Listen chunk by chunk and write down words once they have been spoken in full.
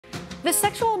The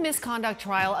sexual misconduct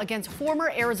trial against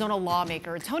former Arizona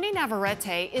lawmaker Tony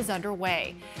Navarrete is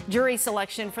underway. Jury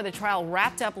selection for the trial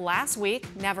wrapped up last week.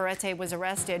 Navarrete was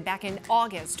arrested back in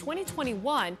August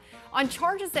 2021 on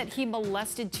charges that he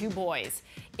molested two boys.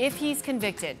 If he's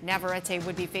convicted, Navarrete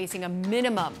would be facing a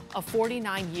minimum of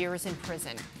 49 years in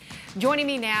prison. Joining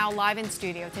me now live in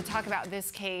studio to talk about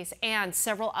this case and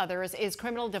several others is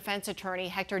criminal defense attorney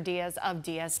Hector Diaz of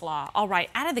Diaz Law. All right,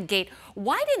 out of the gate,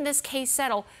 why didn't this case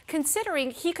settle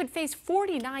considering he could face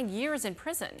 49 years in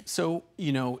prison? So,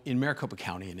 in Maricopa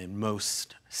County and in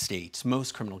most states,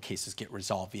 most criminal cases get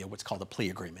resolved via what's called a plea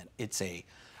agreement. It's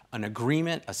an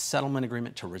agreement, a settlement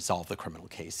agreement to resolve the criminal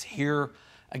case. Here,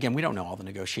 again, we don't know all the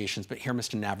negotiations, but here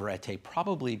Mr. Navarrete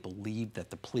probably believed that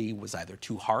the plea was either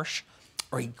too harsh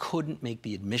or he couldn't make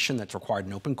the admission that's required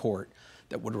in open court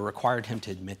that would have required him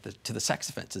to admit to the sex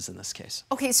offenses in this case.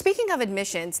 Okay, speaking of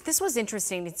admissions, this was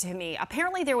interesting to me.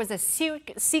 Apparently there was a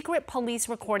secret police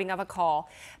recording of a call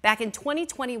back in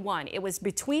 2021. It was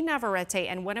between Navarrete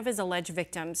and one of his alleged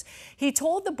victims. He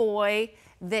told the boy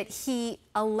that he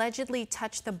allegedly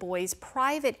touched the boy's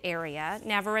private area.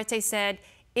 Navarrete said,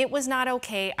 "It was not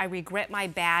okay. I regret my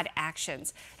bad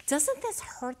actions." Doesn't this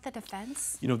hurt the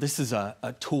defense? This is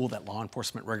a tool that law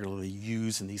enforcement regularly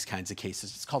use in these kinds of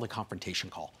cases. It's called a confrontation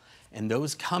call. And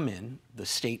those come in, the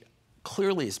state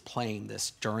clearly is playing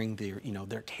this during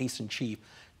their case in chief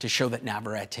to show that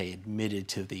Navarrete admitted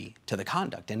to the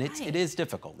conduct. And it is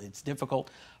difficult. It's difficult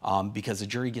because the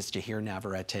jury gets to hear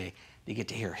Navarrete, they get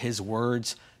to hear his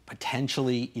words.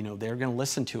 Potentially, they're going to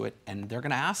listen to it and they're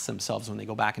going to ask themselves when they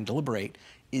go back and deliberate,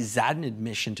 is that an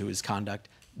admission to his conduct?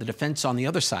 The defense on the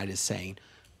other side is saying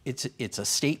it's a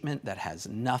statement that has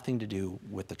nothing to do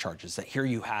with the charges, that here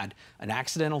you had an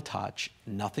accidental touch,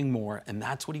 nothing more, and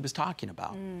that's what he was talking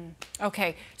about.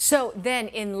 Okay, so then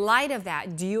in light of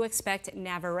that, do you expect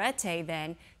Navarrete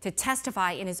then to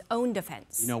testify in his own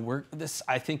defense?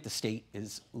 I think the state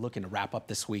is looking to wrap up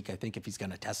this week. I think if he's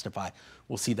going to testify,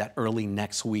 we'll see that early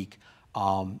next week.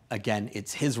 Again,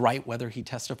 it's his right whether he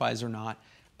testifies or not.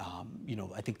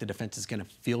 I think the defense is going to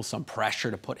feel some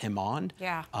pressure to put him on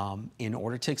in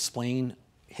order to explain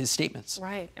his statements.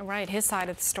 Right, his side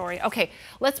of the story. Okay,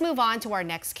 let's move on to our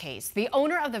next case. The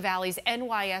owner of the Valley's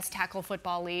NYS Tackle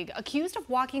Football League accused of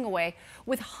walking away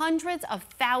with hundreds of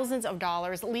thousands of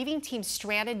dollars, leaving teams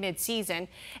stranded mid-season.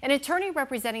 An attorney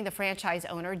representing the franchise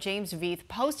owner, James Veith,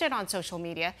 posted on social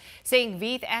media saying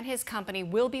Veith and his company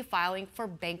will be filing for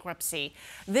bankruptcy.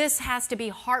 This has to be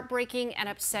heartbreaking and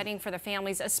upsetting for the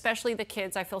families, especially the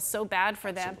kids. I feel so bad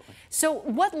for them. So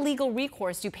what legal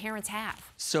recourse do parents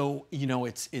have? So,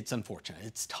 it's unfortunate.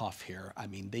 It's tough here. I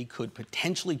mean, they could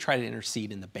potentially try to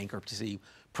intercede in the bankruptcy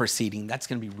proceeding. That's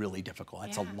going to be really difficult.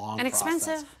 That's a long and process.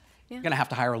 Expensive. You're going to have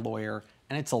to hire a lawyer,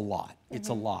 and it's a lot. It's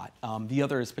a lot. The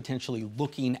other is potentially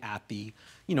looking at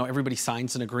everybody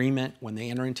signs an agreement when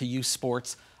they enter into youth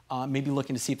sports, maybe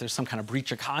looking to see if there's some kind of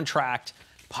breach of contract,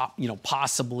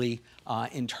 possibly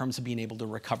in terms of being able to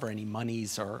recover any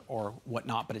monies or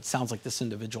whatnot. But it sounds like this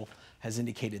individual has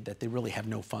indicated that they really have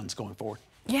no funds going forward.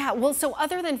 Yeah, well, so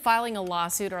other than filing a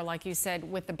lawsuit or, like you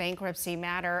said, with the bankruptcy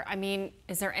matter, I mean,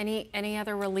 is there any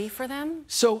other relief for them?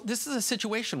 So this is a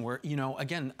situation where,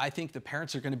 again, I think the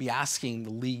parents are going to be asking the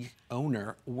league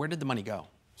owner, where did the money go?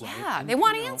 Right? Yeah, they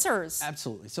want answers.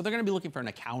 Absolutely. So they're going to be looking for an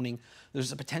accounting.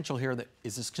 There's a potential here that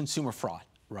is this consumer fraud,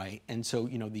 right? And so,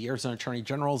 the Arizona Attorney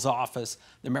General's office,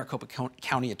 the Maricopa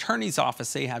County Attorney's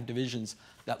office, they have divisions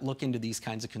that look into these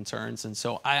kinds of concerns. And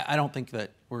so I don't think that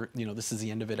this is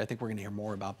the end of it. I think we're going to hear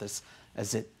more about this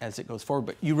as it goes forward.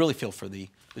 But you really feel for the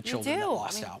children that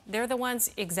lost out. They're the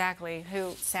ones, exactly,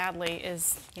 who sadly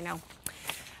is,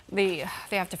 they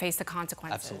have to face the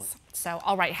consequences. Absolutely. So,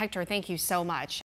 all right, Hector, thank you so much.